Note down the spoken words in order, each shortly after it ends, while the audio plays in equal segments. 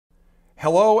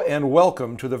Hello and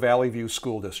welcome to the Valley View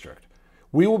School District.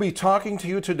 We will be talking to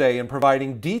you today and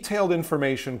providing detailed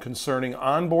information concerning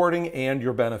onboarding and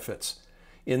your benefits.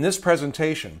 In this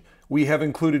presentation, we have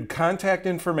included contact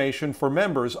information for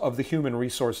members of the Human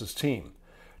Resources team.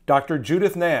 Dr.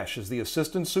 Judith Nash is the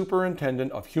Assistant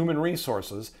Superintendent of Human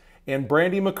Resources, and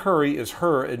Brandy McCurry is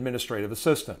her Administrative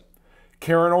Assistant.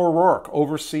 Karen O'Rourke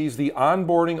oversees the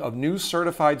onboarding of new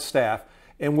certified staff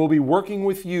and will be working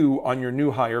with you on your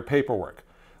new hire paperwork.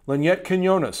 Lynette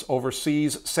Quinones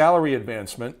oversees salary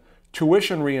advancement,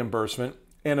 tuition reimbursement,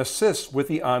 and assists with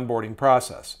the onboarding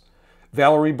process.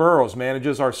 Valerie Burrows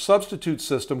manages our substitute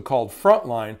system called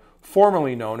Frontline,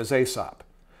 formerly known as ASOP.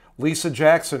 Lisa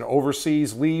Jackson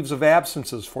oversees leaves of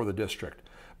absences for the district.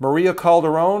 Maria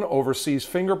Calderon oversees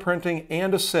fingerprinting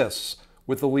and assists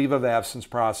with the leave of absence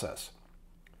process.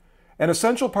 An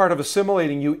essential part of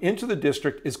assimilating you into the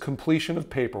district is completion of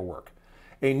paperwork.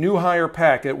 A new hire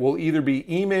packet will either be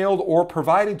emailed or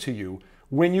provided to you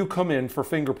when you come in for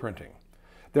fingerprinting.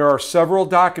 There are several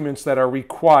documents that are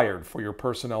required for your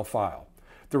personnel file.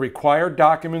 The required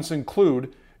documents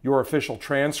include your official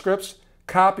transcripts,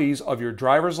 copies of your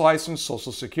driver's license,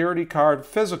 social security card,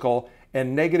 physical,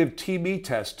 and negative TB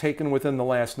test taken within the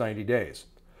last 90 days.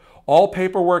 All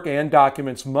paperwork and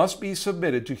documents must be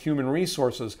submitted to Human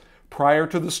Resources prior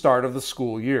to the start of the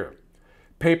school year.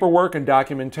 Paperwork and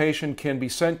documentation can be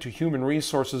sent to Human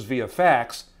Resources via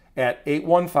fax at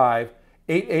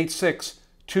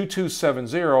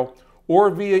 815-886-2270 or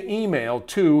via email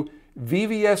to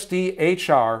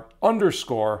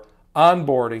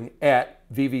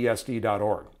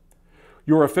vvsdhr_onboarding@vvsd.org.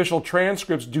 Your official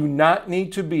transcripts do not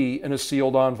need to be in a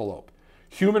sealed envelope.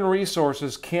 Human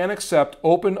Resources can accept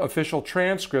open official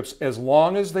transcripts as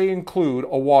long as they include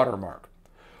a watermark.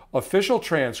 Official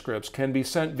transcripts can be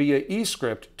sent via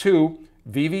eScript to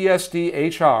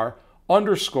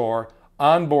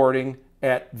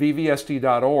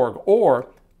vvsdhr_onboarding@vvsd.org or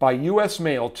by U.S.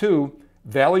 mail to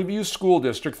Valley View School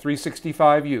District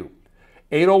 365U,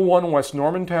 801 West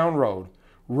Normantown Road,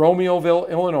 Romeoville,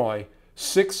 Illinois,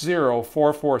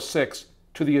 60446,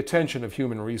 to the attention of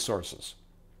Human Resources.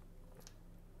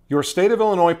 Your State of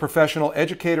Illinois Professional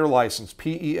Educator License,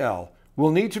 PEL, will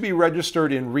need to be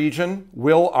registered in Region,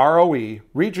 Will ROE,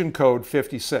 Region Code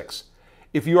 56.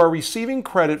 If you are receiving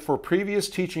credit for previous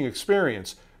teaching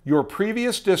experience, your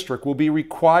previous district will be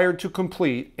required to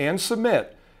complete and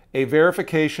submit a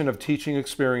verification of teaching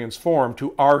experience form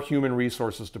to our Human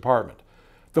Resources Department.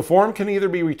 The form can either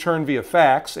be returned via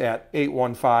fax at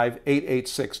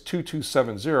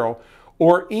 815-886-2270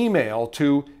 or email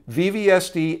to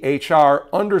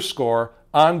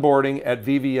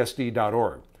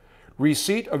vvsdhr_onboarding@vvsd.org.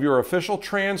 Receipt of your official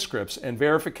transcripts and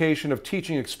verification of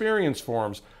teaching experience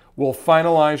forms will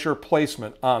finalize your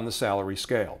placement on the salary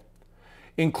scale.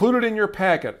 Included in your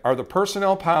packet are the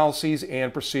personnel policies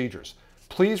and procedures.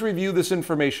 Please review this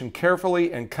information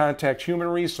carefully and contact Human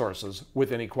Resources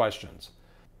with any questions.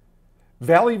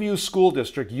 Valley View School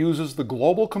District uses the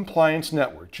Global Compliance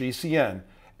Network, GCN,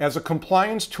 as a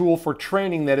compliance tool for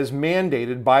training that is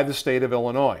mandated by the state of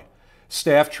Illinois.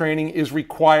 Staff training is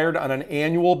required on an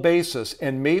annual basis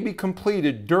and may be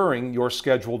completed during your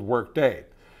scheduled workday.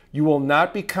 You will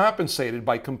not be compensated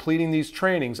by completing these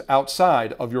trainings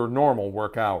outside of your normal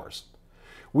work hours.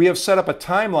 We have set up a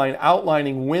timeline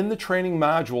outlining when the training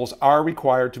modules are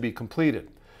required to be completed.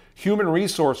 Human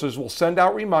Resources will send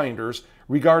out reminders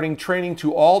regarding training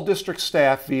to all district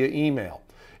staff via email.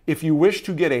 If you wish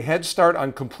to get a head start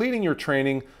on completing your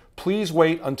training, please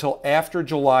wait until after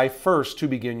July 1st to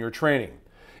begin your training.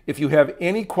 If you have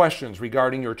any questions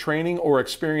regarding your training or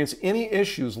experience any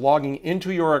issues logging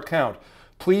into your account,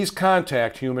 please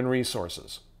contact Human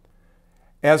Resources.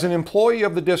 As an employee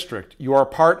of the district, you are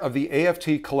part of the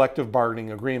AFT Collective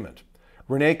Bargaining Agreement.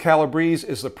 Renee Calabrese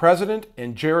is the president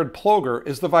and Jared Ploger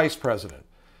is the vice president.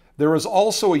 There is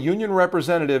also a union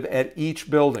representative at each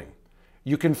building.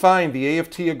 You can find the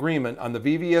AFT agreement on the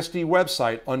VVSD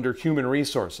website under Human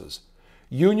Resources.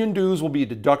 Union dues will be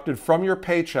deducted from your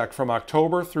paycheck from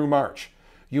October through March.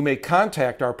 You may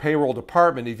contact our payroll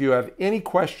department if you have any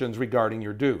questions regarding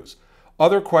your dues.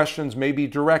 Other questions may be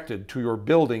directed to your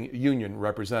building union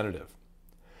representative.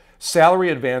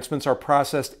 Salary advancements are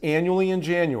processed annually in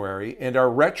January and are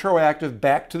retroactive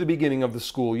back to the beginning of the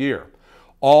school year.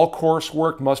 All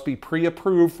coursework must be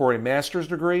pre-approved for a master's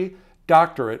degree,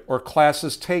 doctorate, or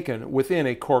classes taken within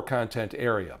a core content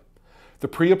area. The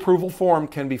pre-approval form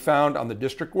can be found on the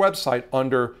district website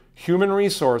under Human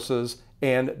Resources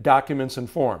and Documents and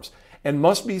Forms and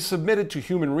must be submitted to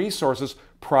Human Resources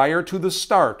prior to the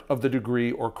start of the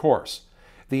degree or course.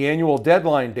 The annual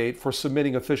deadline date for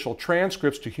submitting official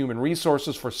transcripts to Human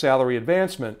Resources for salary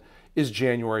advancement is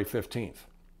January 15th.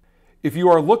 If you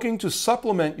are looking to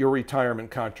supplement your retirement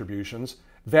contributions,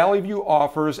 Valley View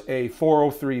offers a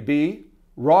 403B,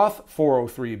 Roth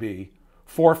 403B,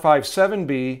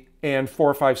 457B, and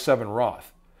 457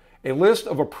 Roth. A list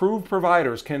of approved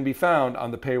providers can be found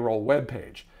on the payroll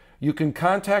webpage. You can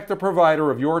contact the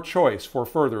provider of your choice for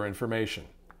further information.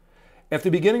 At the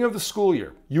beginning of the school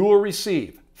year, you will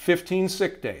receive 15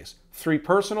 sick days, 3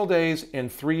 personal days,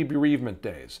 and 3 bereavement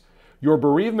days. Your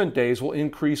bereavement days will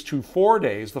increase to 4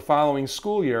 days the following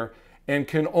school year and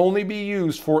can only be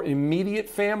used for immediate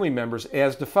family members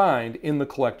as defined in the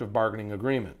collective bargaining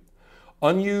agreement.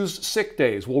 Unused sick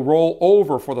days will roll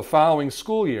over for the following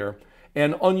school year,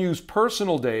 and unused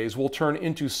personal days will turn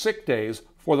into sick days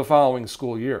for the following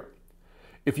school year.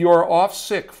 If you are off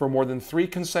sick for more than 3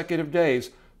 consecutive days,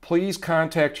 please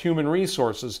contact Human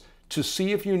Resources to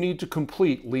see if you need to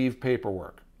complete leave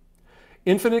paperwork.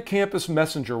 Infinite Campus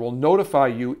Messenger will notify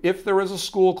you if there is a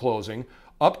school closing,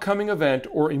 upcoming event,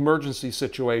 or emergency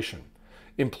situation.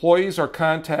 Employees are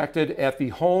contacted at the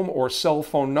home or cell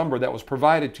phone number that was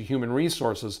provided to Human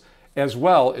Resources, as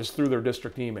well as through their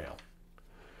district email.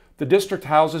 The district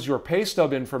houses your pay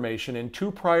stub information and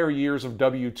 2 prior years of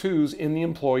W-2s in the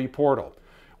employee portal.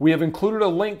 We have included a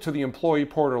link to the employee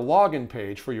portal login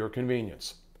page for your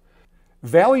convenience.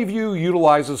 Valley View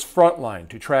utilizes Frontline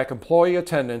to track employee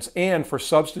attendance and for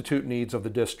substitute needs of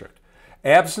the district.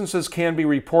 Absences can be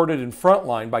reported in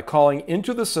Frontline by calling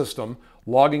into the system,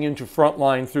 logging into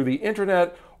Frontline through the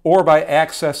internet, or by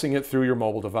accessing it through your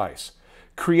mobile device.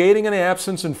 Creating an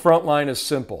absence in Frontline is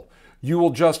simple. You will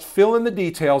just fill in the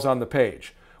details on the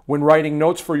page. When writing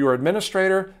notes for your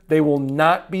administrator, they will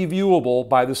not be viewable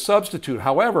by the substitute.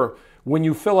 However, when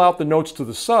you fill out the notes to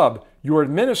the sub, your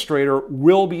administrator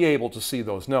will be able to see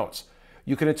those notes.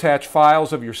 You can attach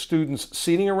files of your students'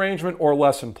 seating arrangement or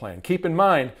lesson plan. Keep in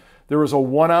mind, there is a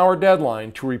 1-hour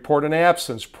deadline to report an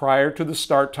absence prior to the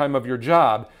start time of your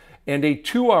job and a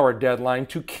 2-hour deadline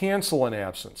to cancel an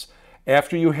absence.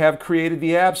 After you have created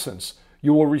the absence,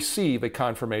 you will receive a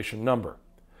confirmation number.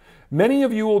 Many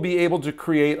of you will be able to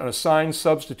create an assigned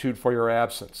substitute for your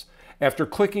absence. After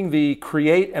clicking the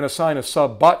Create and Assign a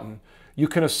Sub button, you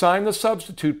can assign the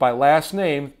substitute by last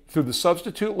name through the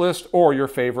substitute list or your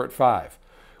favorite 5.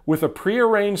 With a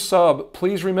prearranged sub,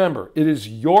 please remember it is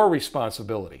your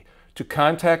responsibility to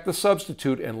contact the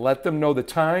substitute and let them know the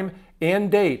time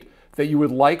and date that you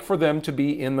would like for them to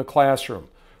be in the classroom.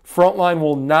 Frontline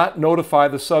will not notify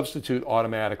the substitute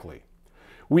automatically.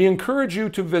 We encourage you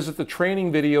to visit the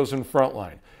training videos in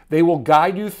Frontline. They will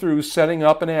guide you through setting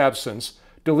up an absence,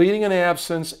 deleting an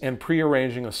absence, and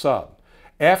prearranging a sub.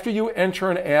 After you enter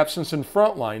an absence in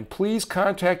Frontline, please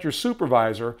contact your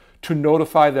supervisor to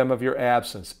notify them of your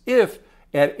absence. If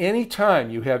at any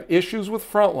time you have issues with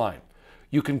Frontline,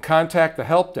 you can contact the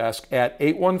help desk at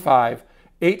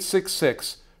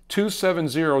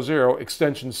 815-866-2700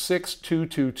 extension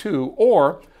 6222,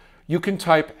 or you can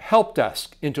type Help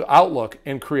Desk into Outlook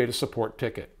and create a support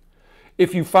ticket.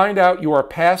 If you find out you are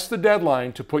past the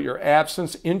deadline to put your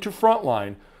absence into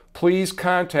Frontline, please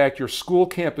contact your school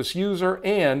campus user,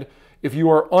 and if you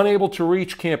are unable to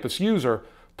reach campus user,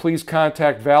 please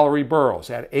contact Valerie Burrows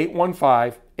at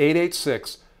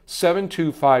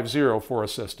 815-886-7250 for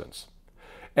assistance.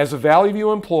 As a Valley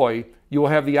View employee, you will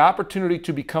have the opportunity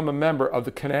to become a member of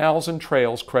the Canals and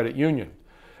Trails Credit Union.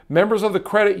 Members of the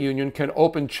credit union can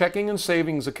open checking and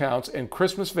savings accounts and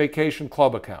Christmas Vacation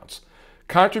Club accounts.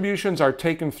 Contributions are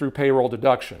taken through payroll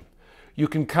deduction. You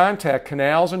can contact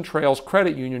Canals and Trails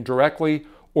Credit Union directly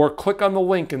or click on the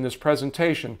link in this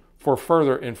presentation for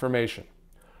further information.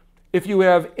 If you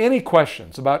have any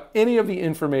questions about any of the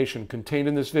information contained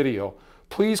in this video,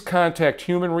 please contact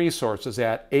Human Resources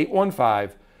at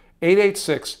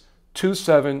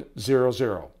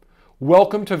 815-886-2700.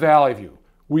 Welcome to Valley View.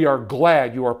 We are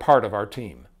glad you are part of our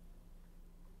team.